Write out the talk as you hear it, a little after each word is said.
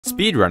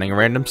Speedrunning a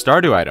random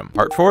Stardew item,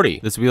 part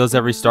 40. This wheel has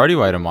every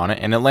Stardew item on it,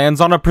 and it lands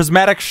on a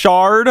prismatic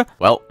shard!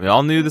 Well, we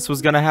all knew this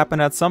was gonna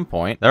happen at some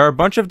point. There are a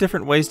bunch of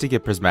different ways to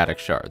get prismatic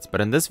shards, but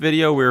in this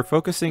video we are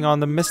focusing on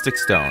the Mystic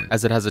Stone,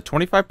 as it has a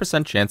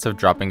 25% chance of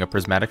dropping a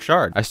prismatic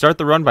shard. I start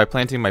the run by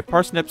planting my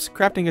parsnips,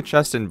 crafting a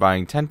chest, and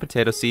buying 10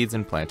 potato seeds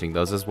and planting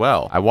those as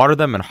well. I water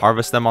them and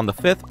harvest them on the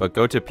 5th, but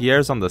go to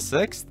Pierre's on the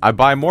 6th. I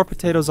buy more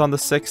potatoes on the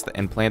 6th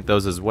and plant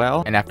those as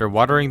well, and after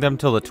watering them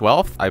till the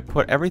 12th, I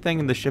put everything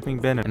in the shipping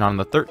bin, and on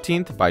the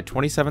 13th, buy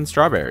 27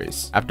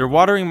 strawberries. After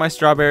watering my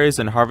strawberries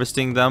and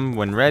harvesting them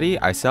when ready,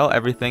 I sell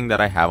everything that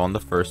I have on the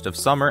 1st of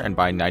summer and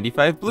buy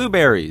 95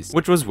 blueberries,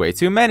 which was way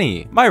too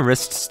many. My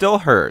wrist still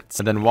hurts.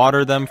 And then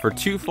water them for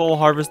 2 full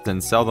harvests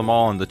and sell them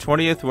all on the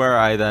 20th, where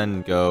I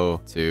then go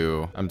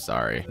to...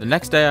 The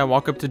next day I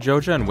walk up to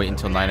Joja and wait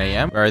until 9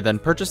 AM, where I then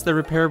purchase the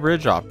repair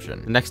bridge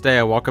option. The next day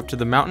I walk up to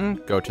the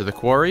mountain, go to the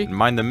quarry, and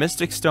mine the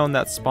mystic stone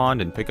that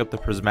spawned and pick up the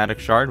prismatic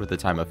shard with a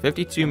time of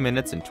 52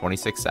 minutes and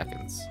 26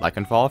 seconds. Like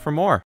and follow for more.